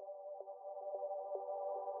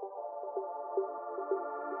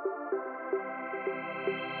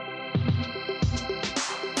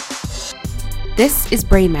This is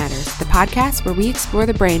Brain Matters, the podcast where we explore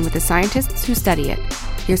the brain with the scientists who study it.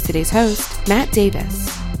 Here's today's host, Matt Davis.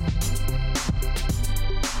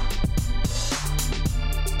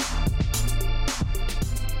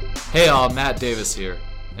 Hey all, Matt Davis here.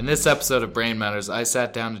 In this episode of Brain Matters, I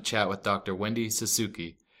sat down to chat with Dr. Wendy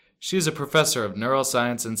Suzuki. She is a professor of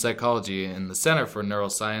neuroscience and psychology in the Center for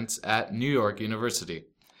Neuroscience at New York University.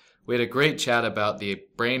 We had a great chat about the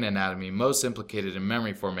brain anatomy most implicated in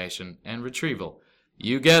memory formation and retrieval.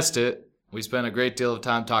 You guessed it, we spent a great deal of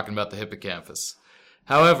time talking about the hippocampus.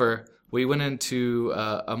 However, we went into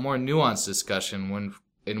a more nuanced discussion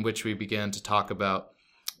in which we began to talk about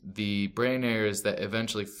the brain areas that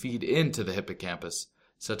eventually feed into the hippocampus,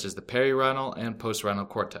 such as the perirhinal and postrhinal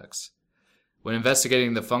cortex. When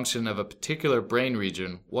investigating the function of a particular brain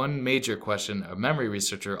region, one major question a memory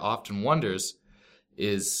researcher often wonders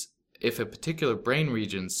is if a particular brain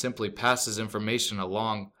region simply passes information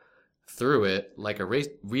along through it like a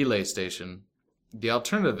relay station. The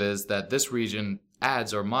alternative is that this region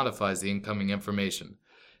adds or modifies the incoming information.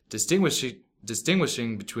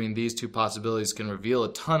 Distinguishing between these two possibilities can reveal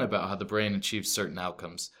a ton about how the brain achieves certain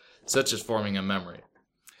outcomes, such as forming a memory.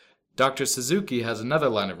 Dr. Suzuki has another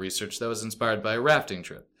line of research that was inspired by a rafting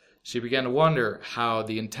trip. She began to wonder how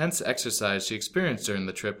the intense exercise she experienced during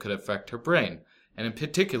the trip could affect her brain, and in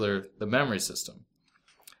particular, the memory system.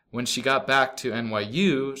 When she got back to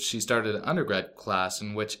NYU, she started an undergrad class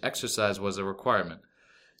in which exercise was a requirement.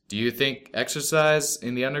 Do you think exercise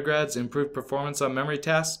in the undergrads improved performance on memory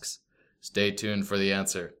tasks? Stay tuned for the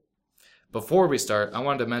answer. Before we start, I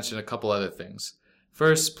wanted to mention a couple other things.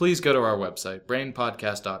 First, please go to our website,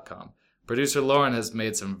 brainpodcast.com. Producer Lauren has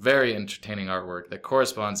made some very entertaining artwork that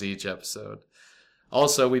corresponds to each episode.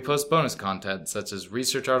 Also, we post bonus content such as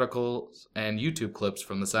research articles and YouTube clips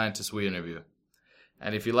from the scientists we interview.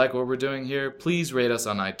 And if you like what we're doing here, please rate us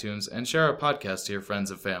on iTunes and share our podcast to your friends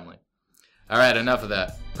and family. All right, enough of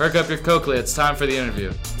that. Perk up your cochlea, it's time for the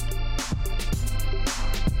interview.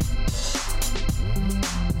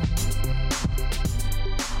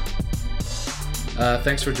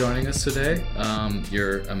 Thanks for joining us today.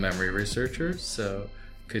 You're a memory researcher, so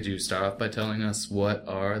could you start off by telling us what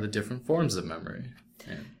are the different forms of memory?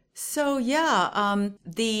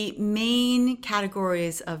 The main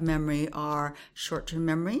categories of memory are short-term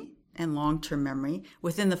memory and long-term memory.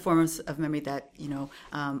 Within the forms of memory that,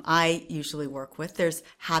 I usually work with, there's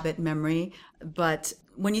habit memory. But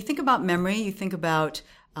when you think about memory, you think about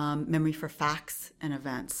memory for facts and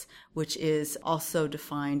events, which is also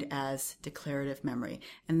defined as declarative memory.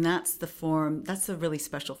 And that's a really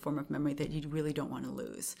special form of memory that you really don't want to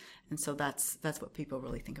lose. And so that's what people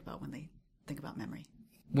really think about when they think about memory.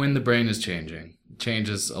 When the brain is changing, it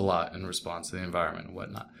changes a lot in response to the environment and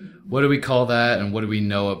whatnot. What do we call that, and what do we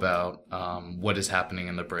know about what is happening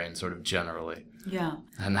in the brain sort of generally? Yeah.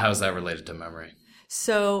 And how is that related to memory?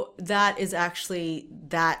 So that is actually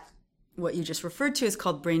what you just referred to is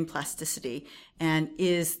called brain plasticity, and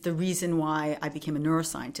is the reason why I became a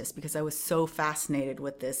neuroscientist, because I was so fascinated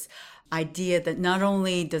with this idea that not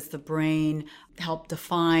only does the brain help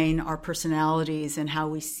define our personalities and how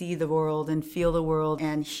we see the world and feel the world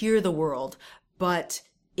and hear the world, but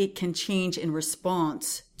it can change in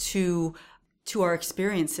response to our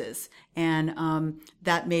experiences. And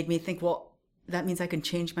that made me think, well, that means I can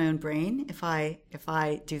change my own brain if I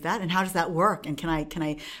do that. And how does that work? And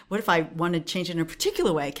what if I want to change it in a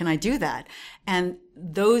particular way? Can I do that? And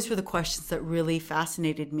those were the questions that really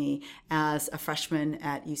fascinated me as a freshman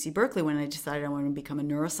at UC Berkeley when I decided I wanted to become a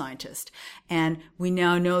neuroscientist. And we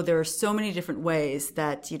now know there are so many different ways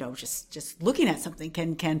that, just looking at something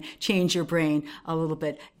can change your brain a little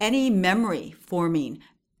bit. Any memory forming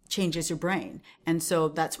changes your brain. And so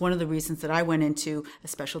that's one of the reasons that I went into a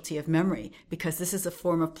specialty of memory, because this is a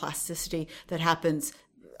form of plasticity that happens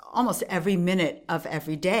almost every minute of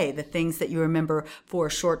every day. The things that you remember for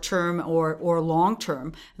short term or long term,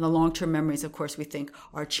 and the long term memories, of course, we think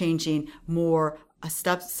are changing more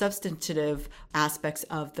substantive aspects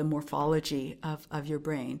of the morphology of your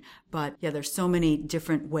brain. But yeah, there's so many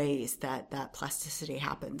different ways that plasticity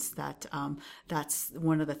happens that that's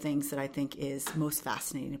one of the things that I think is most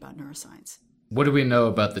fascinating about neuroscience. What do we know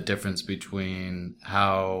about the difference between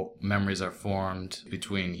how memories are formed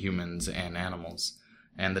between humans and animals,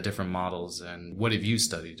 and the different models, and what have you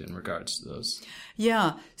studied in regards to those?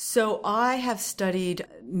 Yeah, so I have studied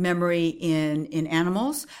memory in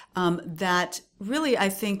animals that really I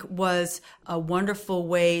think was a wonderful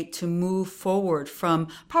way to move forward from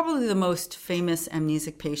probably the most famous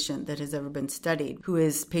amnesic patient that has ever been studied, who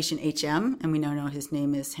is patient HM, and we now know his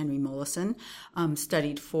name is Henry Mollison,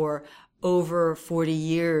 studied for over 40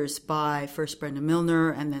 years by first Brenda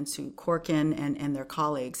Milner and then Sue Corkin and their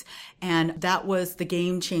colleagues. And that was the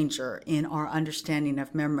game changer in our understanding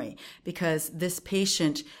of memory, because this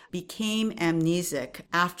patient became amnesic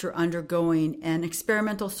after undergoing an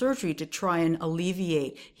experimental surgery to try and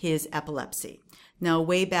alleviate his epilepsy. Now,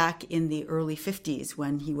 way back in the early 50s,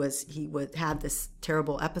 when he had this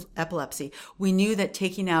terrible epilepsy, we knew that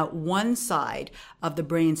taking out one side of the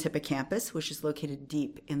brain's hippocampus, which is located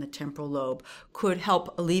deep in the temporal lobe, could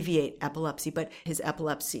help alleviate epilepsy. But his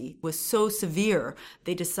epilepsy was so severe,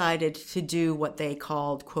 they decided to do what they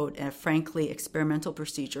called, quote, a frankly experimental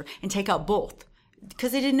procedure and take out both,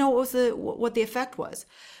 because they didn't know what the effect was.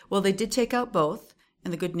 Well, they did take out both,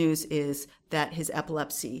 and the good news is that his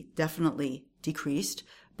epilepsy definitely decreased.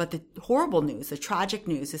 But the horrible news, the tragic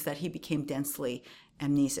news, is that he became densely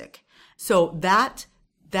amnesic. So that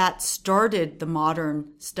started the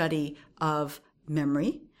modern study of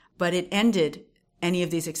memory, but it ended any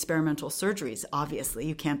of these experimental surgeries. Obviously,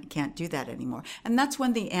 you can't do that anymore. And that's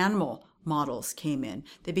when the animal models came in.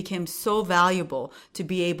 They became so valuable to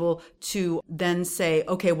be able to then say,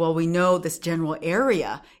 okay, well, we know this general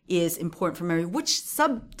area is important for memory. Which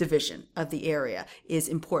subdivision of the area is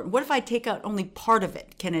important? What if I take out only part of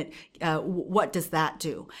it? What does that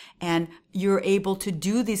do? And you're able to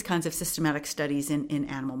do these kinds of systematic studies in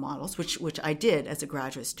animal models, which I did as a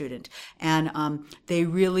graduate student. And they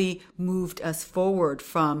really moved us forward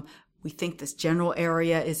from, we think this general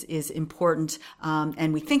area is important,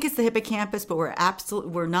 and we think it's the hippocampus, but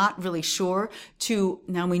we're not really sure, to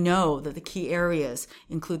now we know that the key areas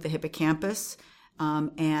include the hippocampus,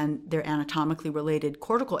 and their anatomically related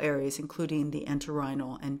cortical areas, including the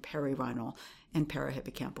entorhinal and perirhinal and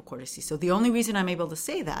parahippocampal cortices. So the only reason I'm able to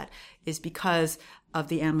say that is because of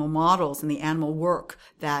the animal models and the animal work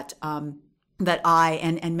that I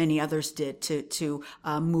and many others did to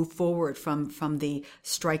move forward from the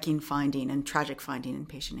striking finding and tragic finding in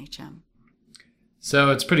patient HM.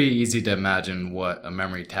 So it's pretty easy to imagine what a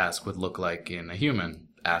memory task would look like in a human.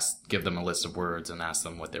 Give them a list of words and ask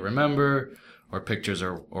them what they remember, or pictures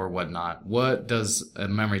or whatnot. What does a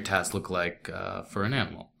memory task look like for an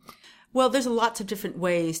animal? Well, there's lots of different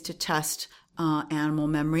ways to test animal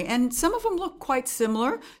memory, and some of them look quite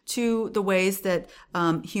similar to the ways that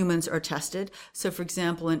humans are tested. So, for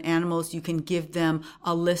example, in animals, you can give them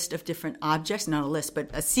a list of different objects, not a list, but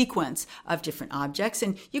a sequence of different objects,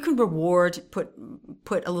 and you can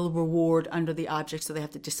put a little reward under the object so they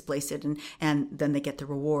have to displace it, and then they get the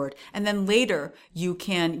reward. And then later, you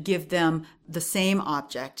can give them the same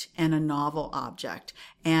object and a novel object,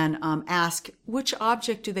 and ask which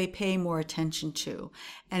object do they pay more attention to.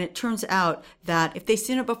 And it turns out that if they've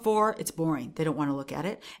seen it before, it's boring. They don't want to look at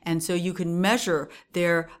it. And so you can measure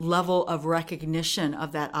their level of recognition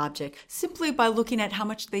of that object simply by looking at how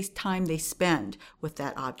much time they spend with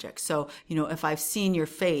that object. So, if I've seen your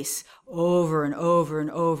face over and over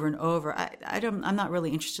and over and over, I'm not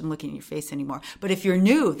really interested in looking at your face anymore. But if you're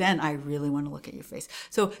new, then I really want to look at your face.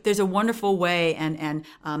 So there's a wonderful way and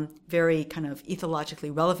very kind of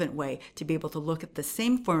ethologically relevant way to be able to look at the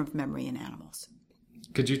same form of memory in animals.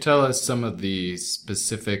 Could you tell us some of the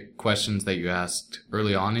specific questions that you asked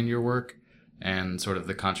early on in your work and sort of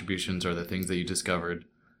the contributions or the things that you discovered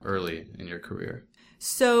early in your career?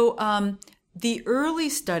 So the early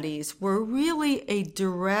studies were really a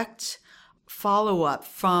direct follow-up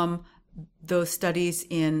from those studies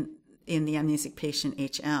in the amnesic patient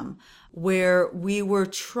HM, where we were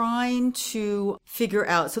trying to figure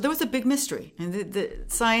out, so there was a big mystery, and the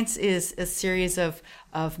science is a series of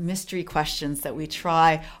mystery questions that we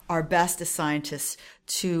try our best as scientists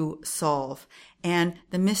to solve. And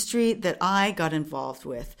the mystery that I got involved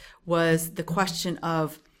with was the question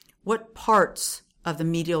of what parts of the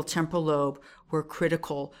medial temporal lobe were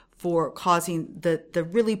critical for causing the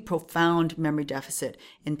really profound memory deficit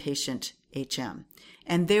in patient HM.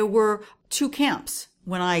 And there were two camps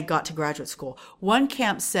when I got to graduate school. One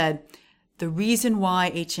camp said the reason why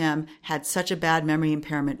HM had such a bad memory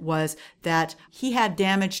impairment was that he had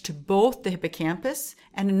damage to both the hippocampus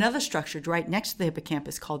and another structure right next to the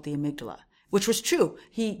hippocampus called the amygdala, which was true.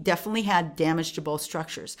 He definitely had damage to both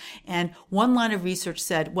structures. And one line of research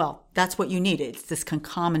said, well, that's what you need. It's this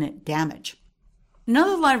concomitant damage.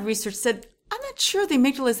 Another line of research said, I'm not sure the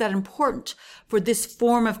amygdala is that important for this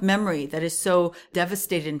form of memory that is so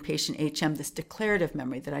devastated in patient HM, this declarative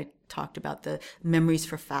memory that I talked about, the memories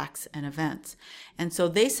for facts and events. And so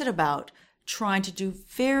they set about trying to do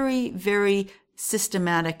very, very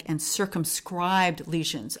systematic and circumscribed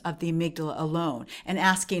lesions of the amygdala alone and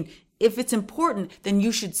asking, if it's important, then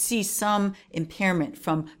you should see some impairment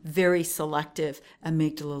from very selective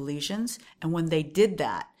amygdala lesions. And when they did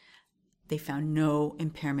that, they found no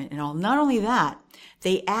impairment at all. Not only that,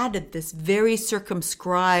 they added this very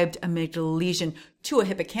circumscribed amygdala lesion to a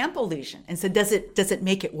hippocampal lesion and said, does it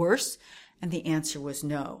make it worse? And the answer was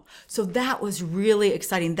no. So that was really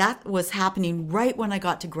exciting. That was happening right when I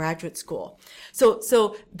got to graduate school.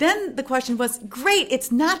 So then the question was, great,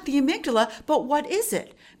 it's not the amygdala, but what is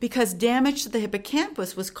it? Because damage to the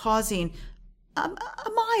hippocampus was causing a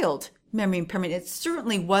mild memory impairment. It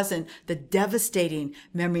certainly wasn't the devastating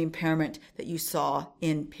memory impairment that you saw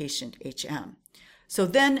in patient HM. So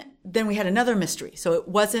then we had another mystery. So it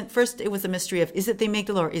was a mystery of, is it the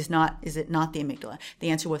amygdala or is it not the amygdala? The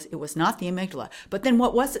answer was, it was not the amygdala. But then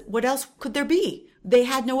what else could there be? They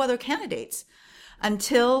had no other candidates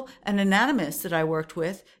until an anatomist that I worked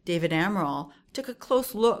with, David Amaral, took a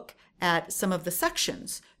close look at some of the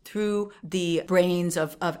sections through the brains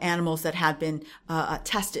of animals that had been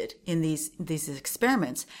tested in these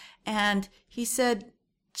experiments. And he said,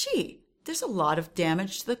 gee, there's a lot of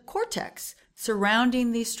damage to the cortex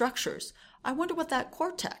surrounding these structures. I wonder what that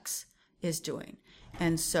cortex is doing.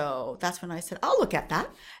 And so that's when I said, I'll look at that.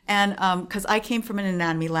 And because I came from an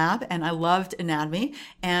anatomy lab and I loved anatomy.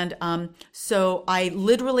 And so I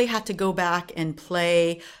literally had to go back and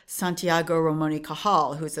play Santiago Ramon y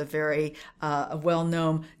Cajal, who's a very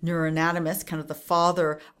well-known neuroanatomist, kind of the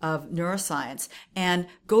father of neuroscience, and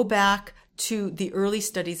go back to the early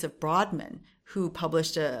studies of Brodmann, who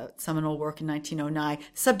published a seminal work in 1909,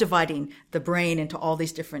 subdividing the brain into all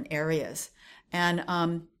these different areas. And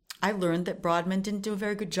I learned that Brodmann didn't do a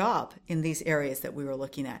very good job in these areas that we were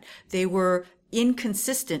looking at. They were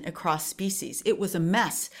inconsistent across species. It was a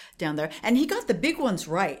mess down there. And he got the big ones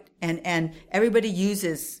right. And everybody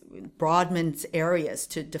uses Brodmann's areas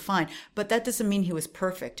to define, but that doesn't mean he was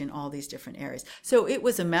perfect in all these different areas. So it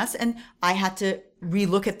was a mess, and I had to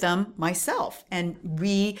relook at them myself and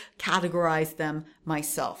recategorize them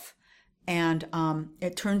myself. And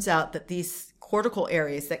it turns out that these cortical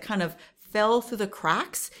areas that kind of fell through the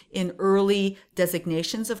cracks in early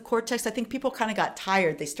designations of cortex. I think people kind of got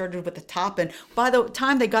tired. They started with the top, and by the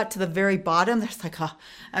time they got to the very bottom, they're like,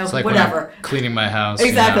 it's like whatever. When I'm cleaning my house.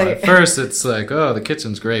 Exactly. At first, it's like, oh, the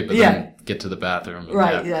kitchen's great, but then get to the bathroom.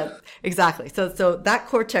 Right. Yeah. Exactly. So that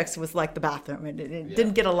cortex was like the bathroom, and it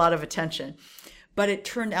didn't get a lot of attention. But it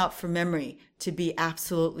turned out for memory to be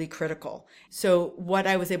absolutely critical. So what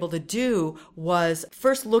I was able to do was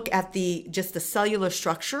first look at just the cellular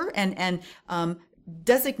structure and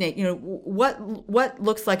designate, what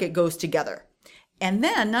looks like it goes together. And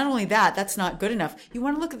then not only that, that's not good enough. You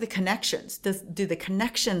want to look at the connections. Do the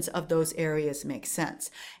connections of those areas make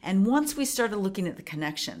sense? And once we started looking at the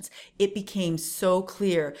connections, it became so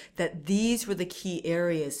clear that these were the key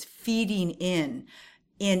areas feeding in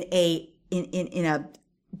a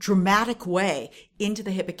dramatic way into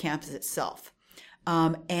the hippocampus itself.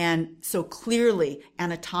 And so clearly,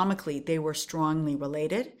 anatomically, they were strongly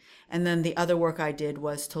related. And then the other work I did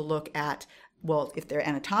was to look at, well, if they're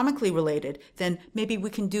anatomically related, then maybe we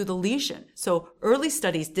can do the lesion. So early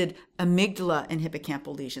studies did amygdala and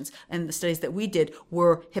hippocampal lesions. And the studies that we did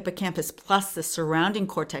were hippocampus plus the surrounding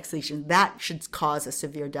cortex lesion. That should cause a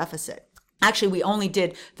severe deficit. Actually, we only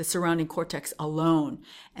did the surrounding cortex alone.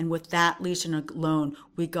 And with that lesion alone,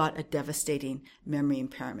 we got a devastating memory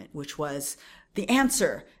impairment, which was the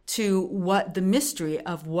answer to what the mystery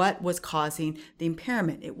of what was causing the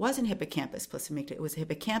impairment. It wasn't hippocampus plus amygdala. It was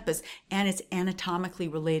hippocampus and its anatomically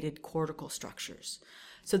related cortical structures.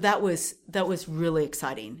 So that was really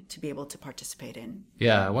exciting to be able to participate in.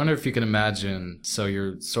 Yeah, I wonder if you can imagine, so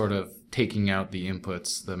you're sort of taking out the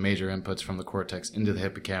inputs, the major inputs from the cortex into the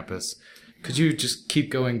hippocampus. Could you just keep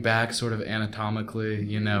going back sort of anatomically,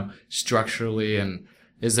 structurally? And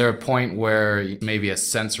is there a point where maybe a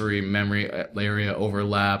sensory memory area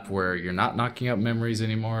overlap where you're not knocking out memories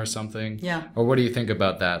anymore or something? Yeah. Or what do you think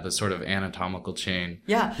about that, the sort of anatomical chain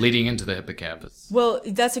leading into the hippocampus? Well,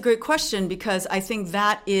 that's a great question, because I think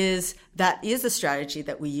that is a strategy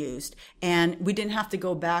that we used. And we didn't have to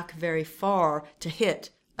go back very far to hit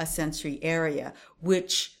a sensory area,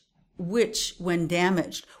 which when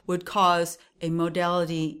damaged would cause a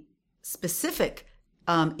modality specific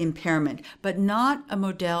impairment, but not a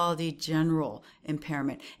modality general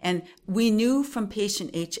impairment. And we knew from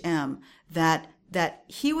patient HM that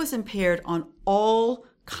he was impaired on all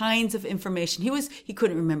kinds of information. He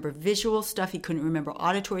couldn't remember visual stuff. He couldn't remember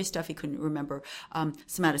auditory stuff. He couldn't remember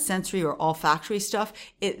somatosensory or olfactory stuff.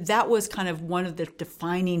 That was kind of one of the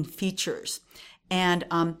defining features. And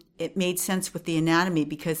it made sense with the anatomy,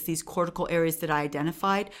 because these cortical areas that I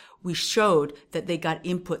identified, we showed that they got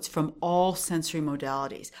inputs from all sensory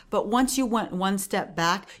modalities. But once you went one step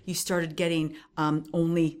back, you started getting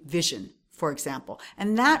only vision for example.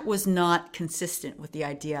 And that was not consistent with the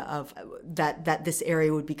idea of that this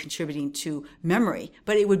area would be contributing to memory,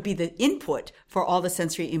 but it would be the input for all the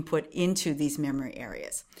sensory input into these memory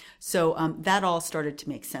areas. So that all started to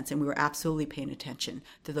make sense, and we were absolutely paying attention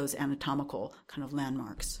to those anatomical kind of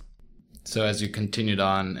landmarks. So as you continued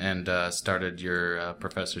on and started your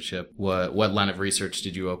professorship, what line of research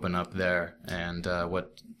did you open up there, and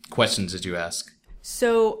what questions did you ask?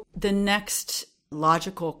 So the next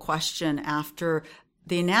logical question after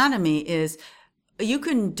the anatomy is, you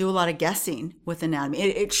can do a lot of guessing with anatomy.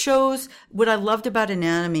 It shows, what I loved about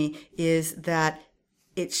anatomy is that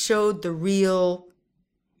it showed the real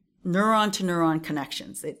neuron to neuron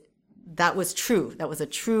connections. That was true. That was a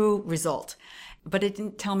true result. But it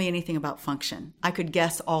didn't tell me anything about function. I could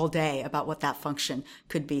guess all day about what that function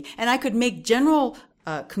could be. And I could make general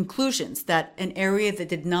conclusions that an area that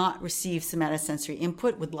did not receive somatosensory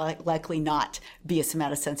input would likely not be a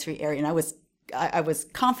somatosensory area. And I was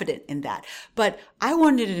confident in that. But I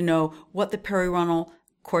wanted to know what the perironal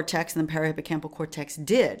cortex and the perihippocampal cortex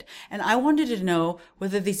did. And I wanted to know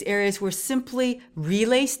whether these areas were simply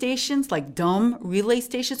relay stations, like dumb relay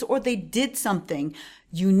stations, or they did something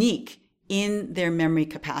unique in their memory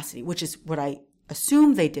capacity, which is what I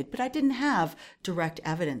assumed they did, but I didn't have direct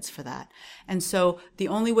evidence for that. And so the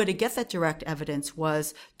only way to get that direct evidence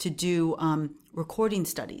was to do recording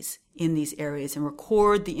studies in these areas and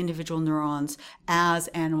record the individual neurons as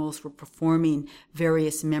animals were performing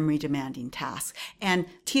various memory demanding tasks, and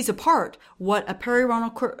tease apart what a perironal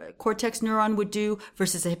cortex neuron would do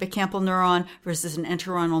versus a hippocampal neuron versus an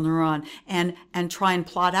entorhinal neuron, and try and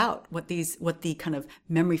plot out what the kind of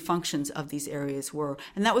memory functions of these areas were.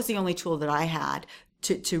 And that was the only tool that I had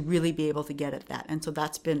to really be able to get at that. And so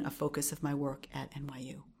that's been a focus of my work at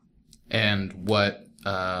NYU. And what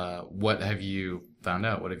have you found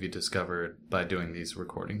out? What have you discovered by doing these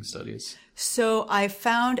recording studies? So I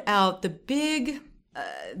found out the big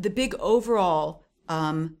overall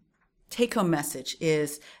take-home message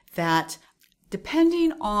is that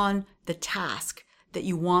depending on the task that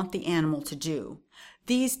you want the animal to do,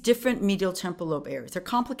 these different medial temporal lobe areas, they're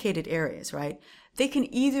complicated areas, right? They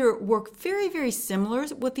can either work very, very similar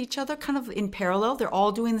with each other, kind of in parallel. They're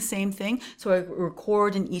all doing the same thing. So I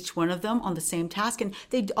record in each one of them on the same task, and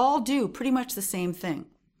they all do pretty much the same thing.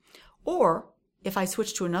 Or if I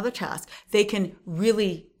switch to another task, they can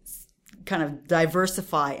really kind of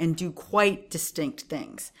diversify and do quite distinct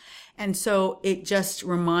things. And so it just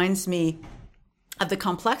reminds me of the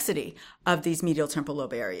complexity of these medial temporal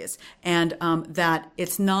lobe areas, and that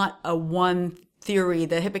it's not a one theory.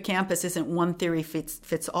 The hippocampus isn't one theory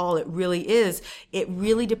fits all. It really is. It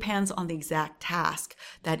really depends on the exact task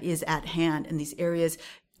that is at hand. And these areas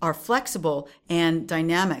are flexible and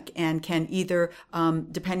dynamic and can either,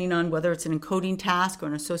 depending on whether it's an encoding task or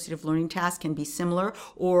an associative learning task, can be similar,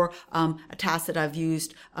 or a task that I've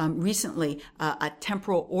used recently, a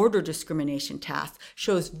temporal order discrimination task,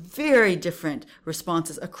 shows very different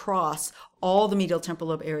responses across all the medial temporal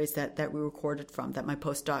lobe areas that we recorded from, that my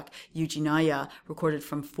postdoc, Yuji Naya, recorded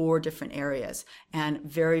from 4 different areas, and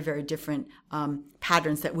very, very different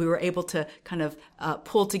patterns that we were able to kind of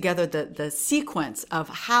pull together the sequence of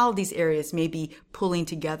how these areas may be pulling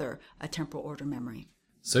together a temporal order memory.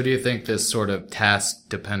 So do you think this sort of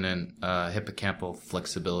task-dependent hippocampal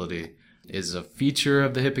flexibility is a feature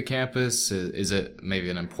of the hippocampus? Is it maybe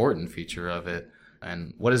an important feature of it?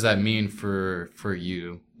 And what does that mean for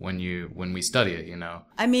you when we study it, you know?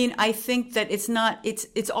 I mean, I think that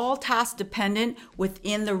it's all task dependent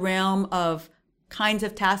within the realm of kinds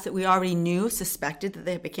of tasks that we already suspected that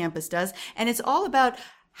the hippocampus does. And it's all about,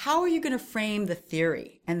 how are you going to frame the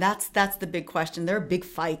theory? And that's the big question. There are big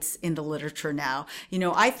fights in the literature now. You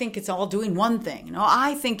know, I think it's all doing one thing. You know,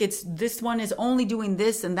 I think it's this one is only doing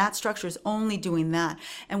this and that structure is only doing that.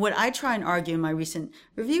 And what I try and argue in my recent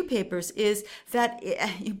review papers is that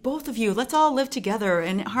both of you, let's all live together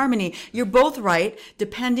in harmony. You're both right,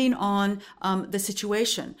 depending on the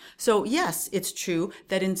situation. So yes, it's true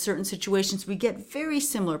that in certain situations we get very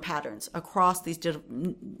similar patterns across these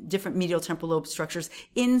different medial temporal lobe structures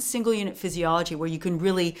in single unit physiology, where you can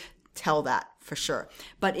really tell that for sure.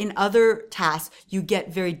 But in other tasks, you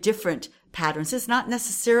get very different patterns. It's not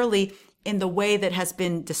necessarily in the way that has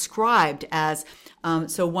been described as,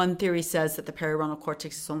 so one theory says that the perironal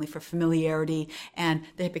cortex is only for familiarity and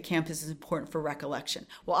the hippocampus is important for recollection.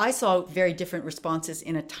 Well, I saw very different responses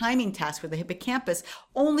in a timing task where the hippocampus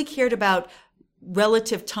only cared about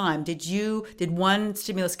relative time. Did one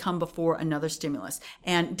stimulus come before another stimulus,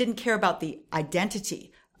 and didn't care about the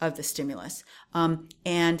identity of the stimulus.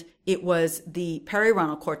 And it was the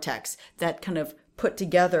perironal cortex that kind of put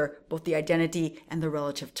together both the identity and the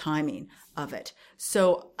relative timing of it.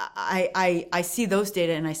 So I see those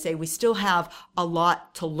data and I say we still have a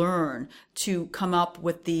lot to learn to come up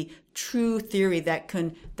with the true theory that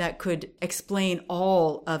could explain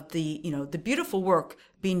all of the beautiful work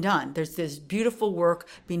being done. There's this beautiful work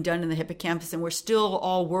being done in the hippocampus, and we're still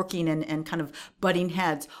all working and kind of butting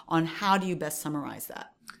heads on how do you best summarize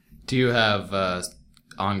that. Do you have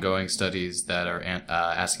ongoing studies that are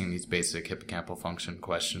asking these basic hippocampal function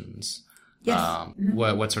questions? Yes.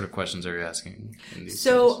 What sort of questions are you asking in these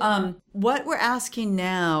So studies? what we're asking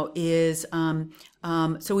now is,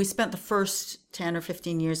 so we spent the first 10 or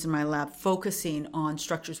 15 years in my lab focusing on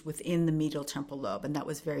structures within the medial temporal lobe, and that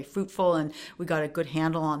was very fruitful, and we got a good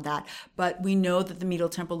handle on that. But we know that the medial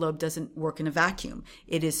temporal lobe doesn't work in a vacuum.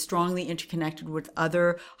 It is strongly interconnected with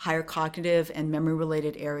other higher cognitive and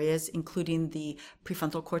memory-related areas, including the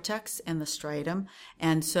prefrontal cortex and the striatum.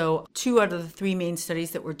 And so 2 out of the 3 main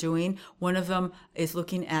studies that we're doing, one of them is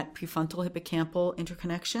looking at prefrontal hippocampal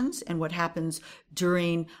interconnections and what happens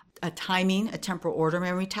during a temporal order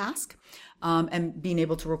memory task. And being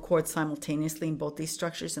able to record simultaneously in both these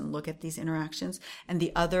structures and look at these interactions. And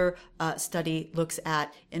the other study looks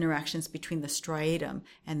at interactions between the striatum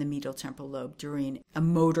and the medial temporal lobe during a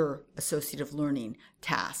motor associative learning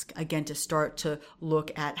task, again, to start to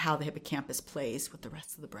look at how the hippocampus plays with the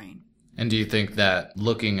rest of the brain. And do you think that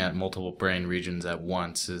looking at multiple brain regions at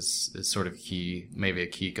once is sort of key, maybe a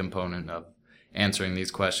key component of answering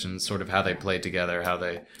these questions, sort of how they play together, how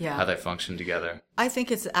they function together? I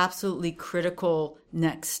think it's an absolutely critical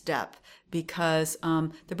next step because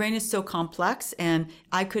the brain is so complex, and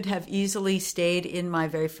I could have easily stayed in my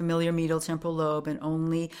very familiar medial temporal lobe and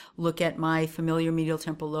only look at my familiar medial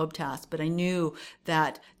temporal lobe task. But I knew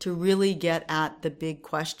that to really get at the big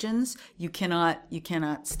questions, you cannot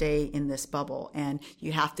stay in this bubble, and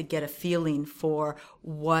you have to get a feeling for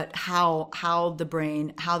how the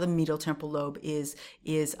brain, how the medial temporal lobe is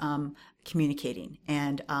communicating.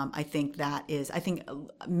 And I think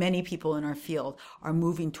many people in our field are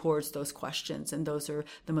moving towards those questions, and those are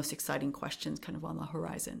the most exciting questions kind of on the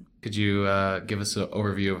horizon. Could you give us an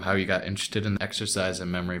overview of how you got interested in exercise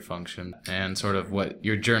and memory function, and sort of what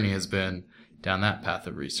your journey has been down that path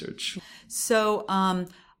of research? So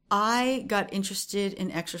I got interested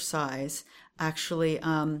in exercise actually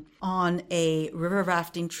on a river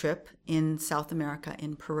rafting trip in South America,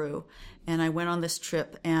 in Peru. And I went on this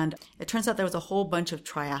trip, and it turns out there was a whole bunch of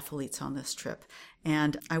triathletes on this trip.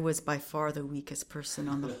 And I was by far the weakest person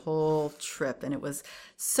on the whole trip. And it was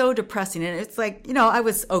so depressing. And it's like, I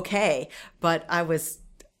was okay, but I was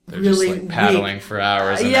They're really just like paddling weak. for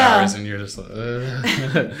hours and hours, and you're just like,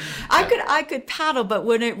 I could paddle, but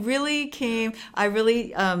when it really came, I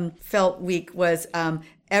really felt weak was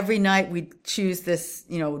every night we'd choose this,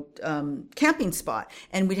 camping spot,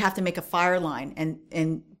 and we'd have to make a fire line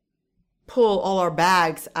and pull all our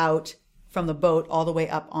bags out from the boat all the way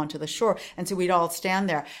up onto the shore. And so we'd all stand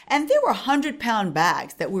there. And there were 100-pound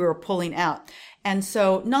bags that we were pulling out. And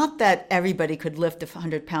so not that everybody could lift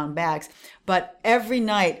 100-pound bags, but every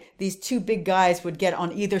night these 2 big guys would get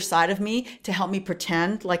on either side of me to help me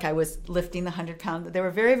pretend like I was lifting the 100-pound. They were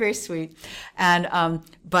very, very sweet. And,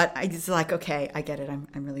 but I was like, okay, I get it.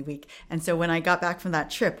 I'm really weak. And so when I got back from that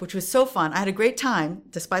trip, which was so fun, I had a great time,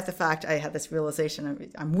 despite the fact I had this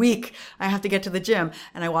realization I'm weak. I have to get to the gym.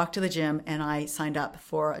 And I walked to the gym and I signed up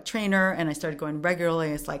for a trainer and I started going regularly.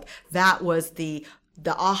 It's like, that was the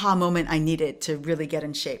aha moment I needed to really get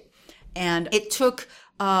in shape. And it took,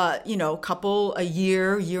 a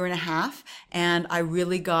year and a half, and I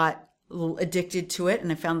really got a little addicted to it.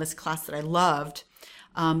 And I found this class that I loved,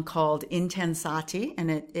 called Intensati,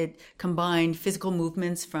 and it combined physical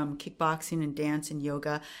movements from kickboxing and dance and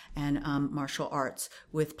yoga and martial arts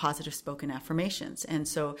with positive spoken affirmations. And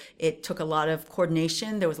so it took a lot of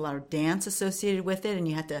coordination. There was a lot of dance associated with it, and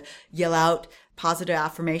you had to yell out positive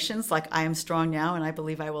affirmations like I am strong now and I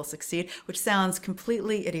believe I will succeed, which sounds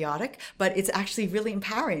completely idiotic, but it's actually really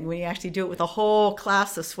empowering when you actually do it with a whole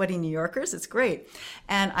class of sweaty New Yorkers. It's great.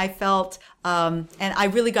 And I felt, and I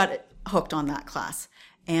really got hooked on that class.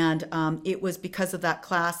 And it was because of that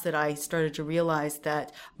class that I started to realize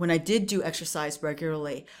that when I did do exercise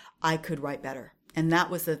regularly, I could write better. And that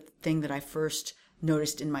was the thing that I first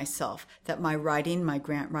noticed in myself, that my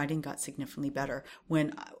grant writing got significantly better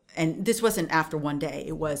and this wasn't after one day,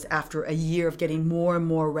 it was after a year of getting more and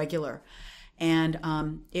more regular. And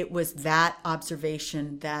it was that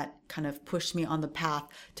observation that kind of pushed me on the path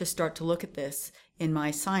to start to look at this in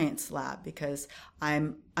my science lab, because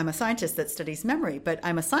I'm a scientist that studies memory, but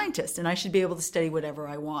I'm a scientist and I should be able to study whatever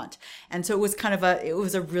I want. And so it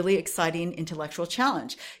was a really exciting intellectual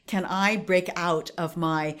challenge. Can I break out of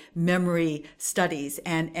my memory studies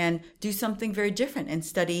and do something very different and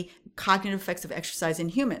study cognitive effects of exercise in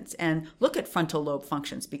humans and look at frontal lobe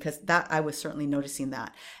functions, because that I was certainly noticing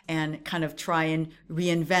that, and kind of try and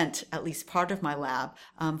reinvent at least part of my lab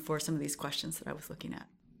for some of these questions that I was looking at.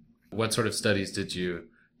 What sort of studies did you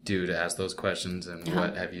do to ask those questions, and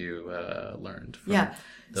what have you learned from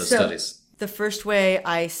those studies? The first way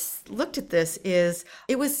I looked at this is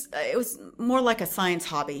it was more like a science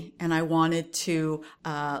hobby, and I wanted to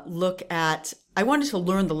I wanted to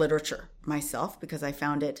learn the literature myself because I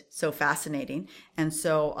found it so fascinating. And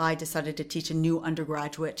so I decided to teach a new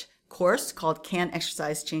undergraduate course called Can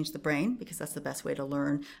Exercise Change the Brain? Because that's the best way to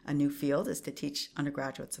learn a new field, is to teach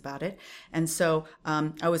undergraduates about it. And so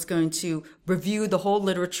I was going to review the whole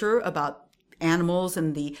literature about animals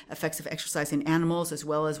and the effects of exercise in animals, as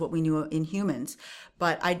well as what we knew in humans.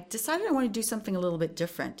 But I decided I wanted to do something a little bit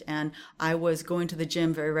different. And I was going to the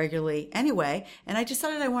gym very regularly anyway, and I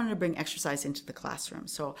decided I wanted to bring exercise into the classroom.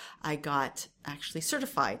 So I got actually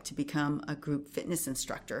certified to become a group fitness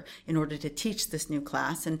instructor in order to teach this new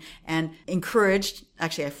class, and encouraged,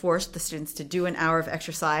 actually I forced the students to do an hour of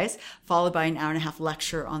exercise, followed by an hour and a half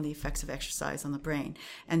lecture on the effects of exercise on the brain.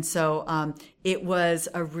 And so it was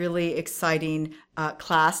a really exciting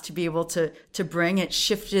class to be able to bring. It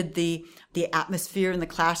shifted the atmosphere in the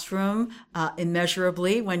classroom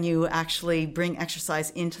immeasurably when you actually bring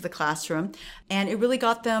exercise into the classroom. And it really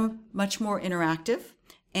got them much more interactive.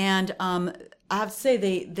 And I have to say,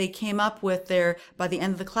 they came up with by the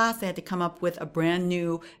end of the class, they had to come up with a brand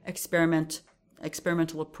new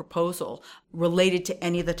experimental proposal related to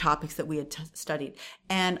any of the topics that we had studied.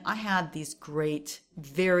 And I had these great,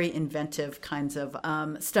 very inventive kinds of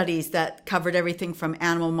studies that covered everything from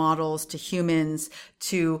animal models to humans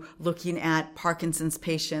to looking at Parkinson's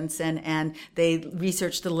patients, and they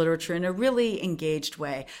researched the literature in a really engaged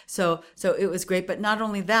way. So it was great. But not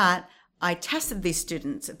only that, I tested these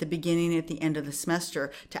students at the beginning and at the end of the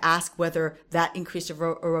semester to ask whether that increased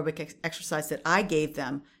aerobic exercise that I gave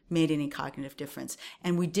them made any cognitive difference.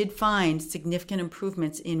 And we did find significant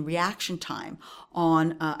improvements in reaction time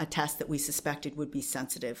on a test that we suspected would be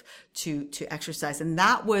sensitive to exercise. And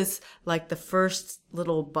that was like the first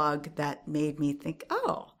little bug that made me think,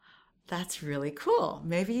 oh, that's really cool.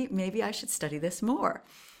 Maybe I should study this more.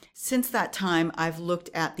 Since that time, I've looked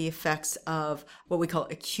at the effects of what we call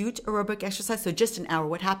acute aerobic exercise. So just an hour.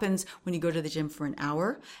 What happens when you go to the gym for an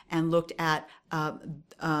hour? And looked at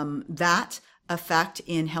that effect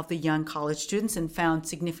in healthy young college students and found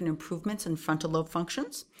significant improvements in frontal lobe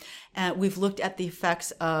functions. We've looked at the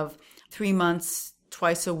effects of 3 months,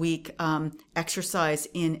 twice a week exercise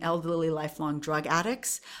in elderly lifelong drug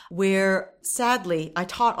addicts, where sadly I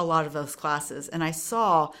taught a lot of those classes, and I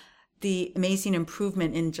saw the amazing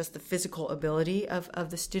improvement in just the physical ability of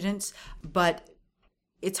the students. But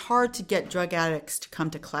it's hard to get drug addicts to come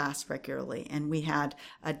to class regularly, and we had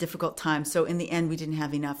a difficult time. So in the end, we didn't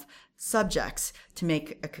have enough subjects to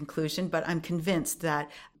make a conclusion, but I'm convinced that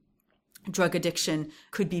drug addiction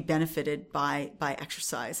could be benefited by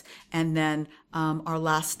exercise. And then our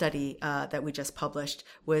last study that we just published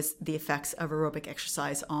was the effects of aerobic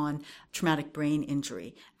exercise on traumatic brain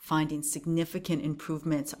injury, finding significant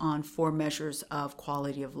improvements on 4 measures of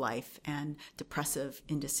quality of life and depressive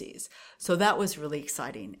indices. So that was really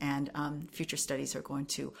exciting, and future studies are going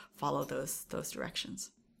to follow those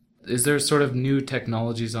directions. Is there sort of new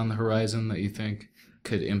technologies on the horizon that you think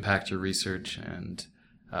could impact your research and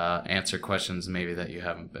answer questions maybe that you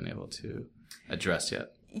haven't been able to address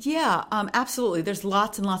yet? Yeah, absolutely. There's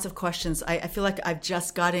lots and lots of questions. I feel like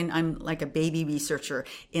I'm like a baby researcher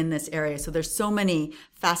in this area. So there's so many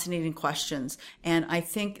fascinating questions. And I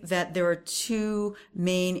think that there are 2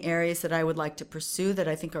 main areas that I would like to pursue that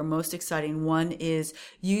I think are most exciting. One is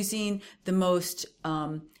using the most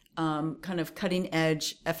kind of cutting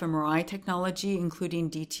edge fMRI technology, including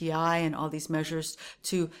DTI and all these measures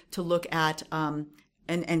to look at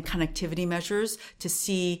and connectivity measures to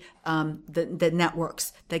see the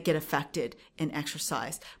networks that get affected in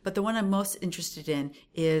exercise. But the one I'm most interested in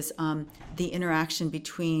is the interaction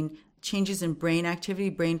between changes in brain activity,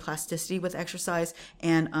 brain plasticity with exercise,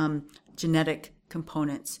 and genetic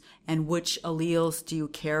components, and which alleles do you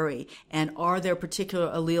carry, and are there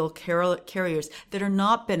particular allele carriers that are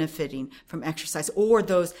not benefiting from exercise, or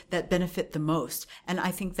those that benefit the most. And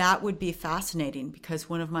I think that would be fascinating, because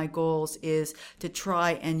one of my goals is to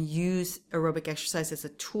try and use aerobic exercise as a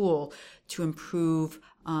tool to improve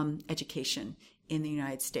education in the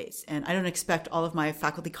United States. And I don't expect all of my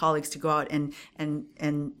faculty colleagues to go out and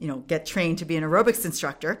get trained to be an aerobics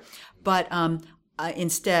instructor, but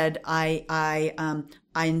instead I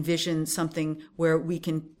envision something where we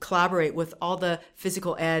can collaborate with all the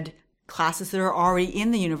physical ed classes that are already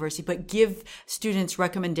in the university, but give students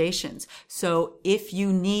recommendations. So if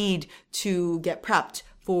you need to get prepped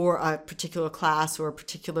for a particular class or a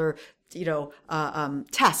particular,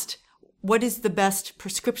 test, what is the best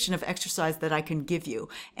prescription of exercise that I can give you?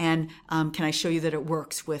 And can I show you that it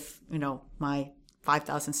works with, my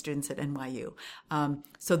 5,000 students at NYU?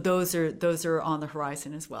 So those are on the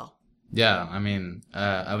horizon as well. Yeah, I mean,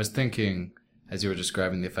 I was thinking as you were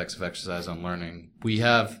describing the effects of exercise on learning, we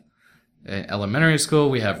have in elementary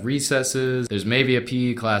school, we have recesses. There's maybe a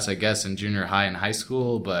PE class, I guess, in junior high and high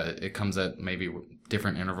school, but it comes at maybe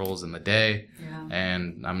different intervals in the day. Yeah.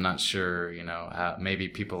 And I'm not sure, maybe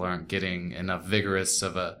people aren't getting enough vigorous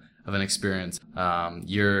of an experience.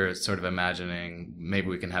 You're sort of imagining maybe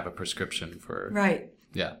we can have a prescription for. Right.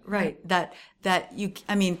 Yeah. Right.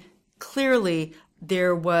 Clearly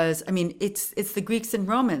there was, it's the Greeks and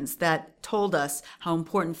Romans that told us how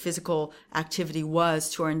important physical activity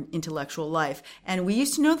was to our intellectual life. And we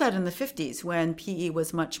used to know that in the 50s when PE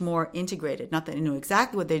was much more integrated. Not that they knew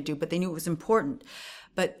exactly what they do, but they knew it was important.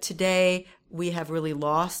 But today we have really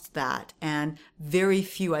lost that. And very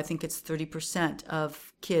few, I think it's 30%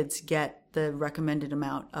 of kids get the recommended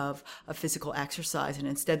amount of physical exercise. And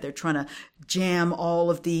instead they're trying to jam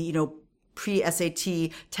all of the, pre-SAT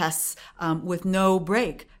tests with no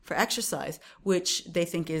break for exercise, which they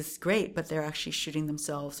think is great, but they're actually shooting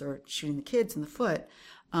themselves or shooting the kids in the foot.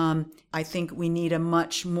 I think we need a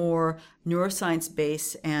much more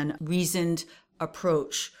neuroscience-based and reasoned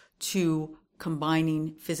approach to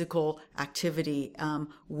combining physical activity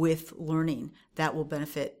with learning that will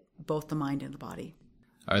benefit both the mind and the body.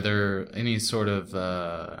 Are there any sort of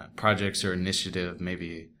projects or initiative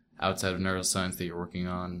maybe outside of neuroscience that you're working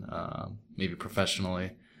on, maybe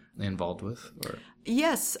professionally involved with? Or?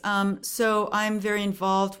 Yes. So I'm very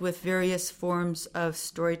involved with various forms of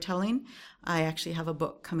storytelling. I actually have a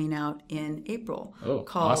book coming out in April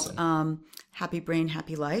called awesome. Happy Brain,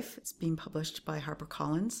 Happy Life. It's being published by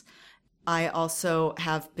HarperCollins. I also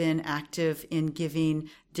have been active in giving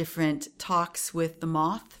different talks with the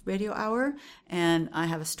Moth Radio Hour, and I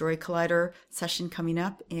have a Story Collider session coming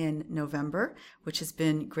up in November, which has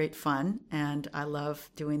been great fun, and I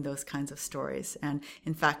love doing those kinds of stories. And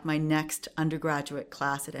in fact, my next undergraduate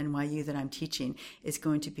class at NYU that I'm teaching is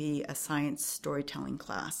going to be a science storytelling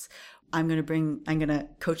class. I'm going to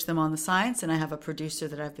coach them on the science, and I have a producer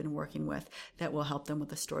that I've been working with that will help them with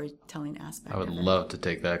the storytelling aspect. I would love to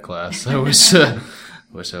take that class. I wish I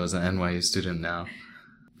was an NYU student now.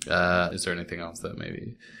 Is there anything else that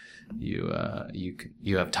maybe you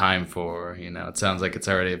have time for? It sounds like it's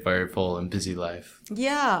already a very full and busy life.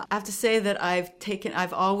 Yeah, I have to say that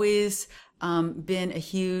I've always been a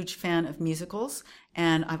huge fan of musicals,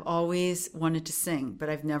 and I've always wanted to sing, but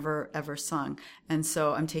I've never ever sung. And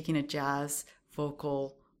so I'm taking a jazz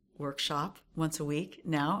vocal workshop once a week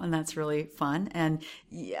now, and that's really fun. And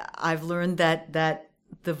yeah, I've learned that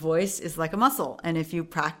the voice is like a muscle, and if you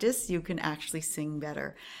practice, you can actually sing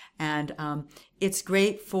better. And it's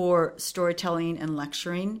great for storytelling and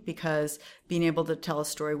lecturing, because being able to tell a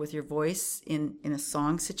story with your voice in a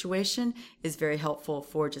song situation is very helpful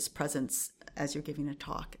for just presence as you're giving a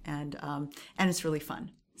talk, and it's really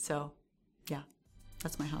fun. So, yeah,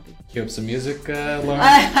 that's my hobby. You have some music, Lauren?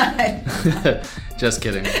 Just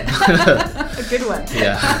kidding. A good one.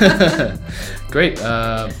 Yeah. Great.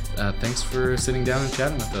 Thanks for sitting down and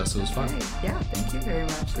chatting with us. It was fun. Great. Yeah, thank you very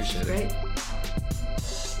much. Appreciate it. Great.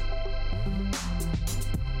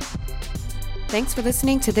 Thanks for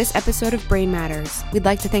listening to this episode of Brain Matters. We'd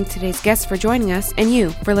like to thank today's guests for joining us and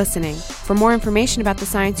you for listening. For more information about the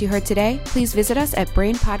science you heard today, please visit us at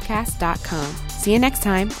brainpodcast.com. See you next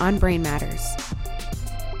time on Brain Matters.